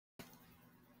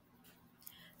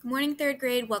Good morning, third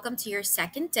grade. Welcome to your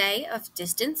second day of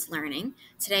distance learning.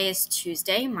 Today is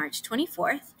Tuesday, March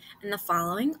 24th, and the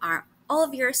following are all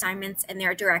of your assignments and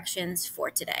their directions for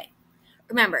today.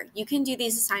 Remember, you can do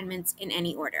these assignments in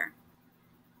any order.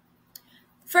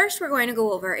 First, we're going to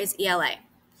go over is ELA.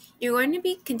 You're going to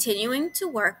be continuing to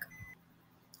work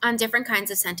on different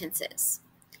kinds of sentences.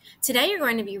 Today, you're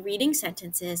going to be reading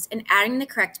sentences and adding the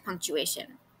correct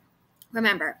punctuation.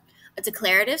 Remember, a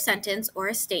declarative sentence or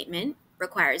a statement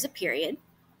requires a period.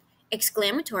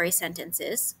 Exclamatory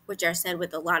sentences, which are said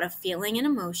with a lot of feeling and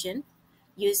emotion,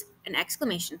 use an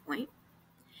exclamation point.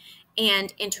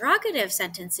 And interrogative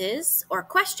sentences or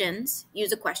questions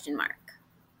use a question mark.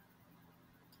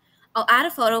 I'll add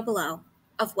a photo below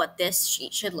of what this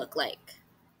sheet should look like.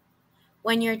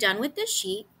 When you're done with this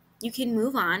sheet, you can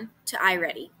move on to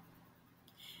iReady.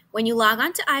 When you log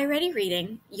on to iReady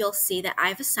Reading, you'll see that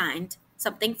I've assigned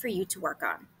something for you to work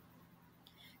on.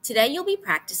 Today you'll be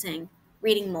practicing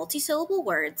reading multisyllable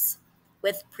words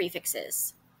with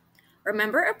prefixes.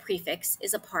 Remember, a prefix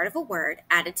is a part of a word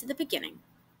added to the beginning.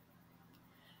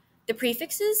 The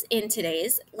prefixes in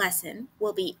today's lesson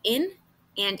will be in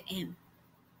and in.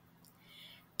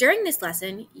 During this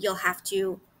lesson, you'll have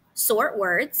to sort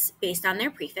words based on their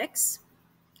prefix,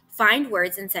 find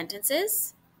words in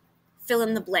sentences, fill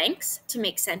in the blanks to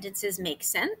make sentences make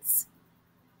sense,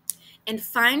 and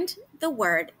find the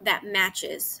word that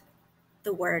matches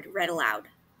the word read aloud.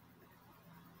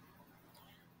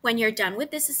 When you're done with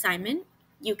this assignment,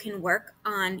 you can work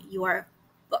on your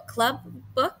book club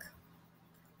book,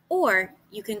 or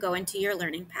you can go into your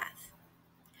learning path.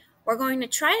 We're going to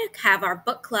try to have our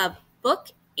book club book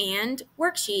and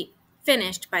worksheet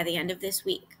finished by the end of this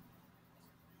week.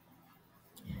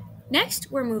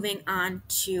 Next, we're moving on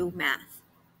to math.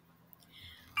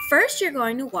 First, you're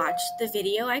going to watch the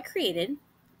video I created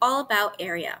all about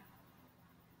area.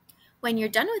 When you're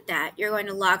done with that, you're going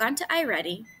to log on to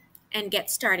iReady and get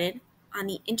started on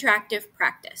the interactive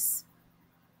practice.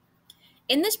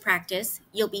 In this practice,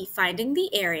 you'll be finding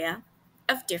the area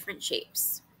of different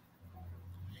shapes.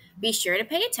 Be sure to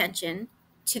pay attention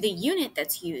to the unit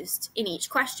that's used in each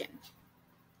question.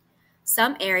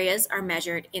 Some areas are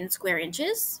measured in square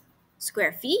inches,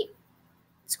 square feet,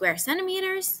 square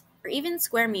centimeters, or even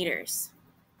square meters.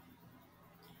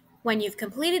 When you've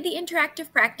completed the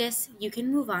interactive practice, you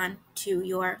can move on to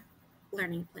your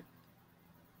learning plan.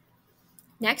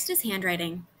 Next is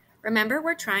handwriting. Remember,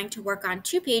 we're trying to work on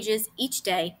 2 pages each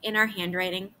day in our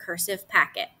handwriting cursive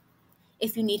packet.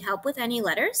 If you need help with any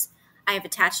letters, I have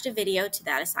attached a video to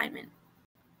that assignment.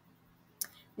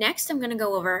 Next, I'm going to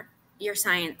go over your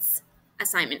science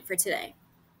assignment for today.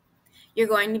 You're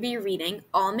going to be reading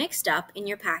All Mixed Up in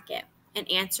your packet and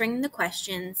answering the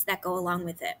questions that go along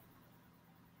with it.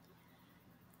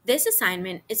 This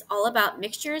assignment is all about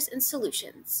mixtures and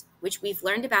solutions, which we've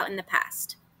learned about in the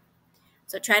past.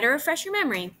 So try to refresh your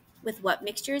memory with what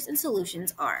mixtures and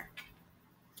solutions are.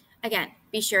 Again,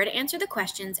 be sure to answer the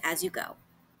questions as you go.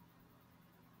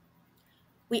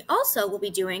 We also will be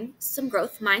doing some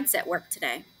growth mindset work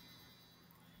today.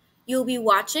 You'll be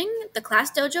watching the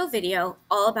Class Dojo video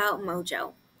all about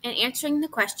Mojo and answering the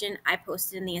question I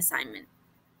posted in the assignment.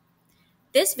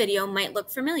 This video might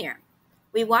look familiar.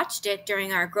 We watched it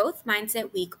during our Growth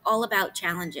Mindset Week all about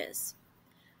challenges.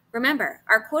 Remember,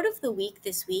 our quote of the week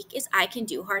this week is I can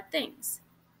do hard things.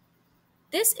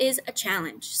 This is a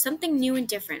challenge, something new and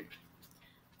different.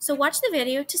 So watch the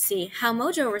video to see how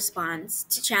Mojo responds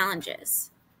to challenges.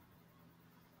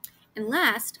 And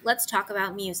last, let's talk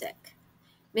about music.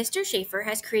 Mr. Schaefer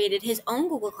has created his own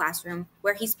Google Classroom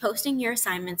where he's posting your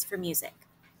assignments for music.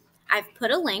 I've put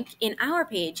a link in our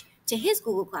page to his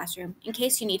Google Classroom in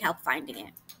case you need help finding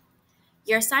it.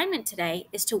 Your assignment today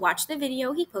is to watch the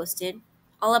video he posted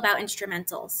all about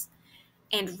instrumentals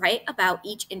and write about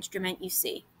each instrument you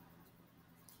see.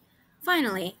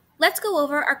 Finally, let's go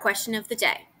over our question of the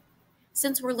day.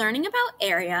 Since we're learning about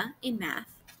area in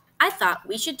math, I thought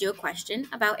we should do a question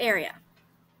about area.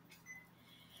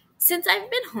 Since I've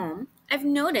been home, I've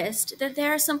noticed that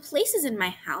there are some places in my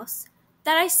house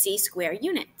that I see square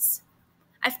units.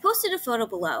 I've posted a photo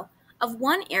below of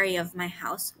one area of my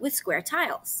house with square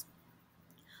tiles.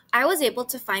 I was able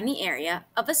to find the area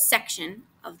of a section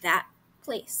of that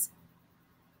place.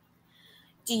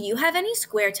 Do you have any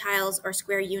square tiles or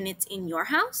square units in your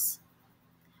house?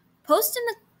 Post in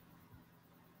the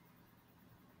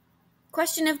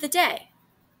question of the day.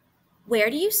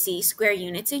 Where do you see square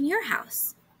units in your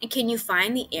house? And can you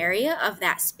find the area of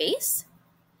that space?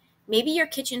 Maybe your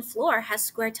kitchen floor has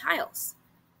square tiles.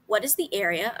 What is the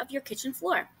area of your kitchen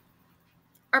floor?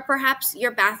 Or perhaps your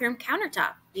bathroom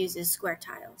countertop uses square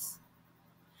tiles.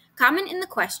 Comment in the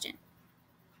question.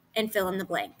 and fill in the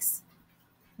blanks.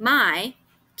 My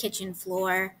kitchen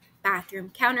floor,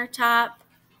 bathroom countertop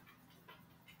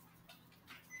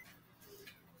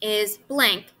is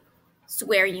blank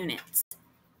square units.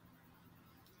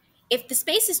 If the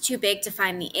space is too big to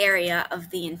find the area of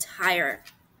the entire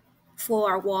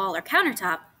floor, wall, or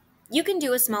countertop, you can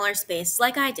do a smaller space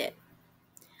like I did.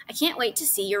 I can't wait to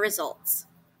see your results.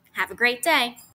 Have a great day!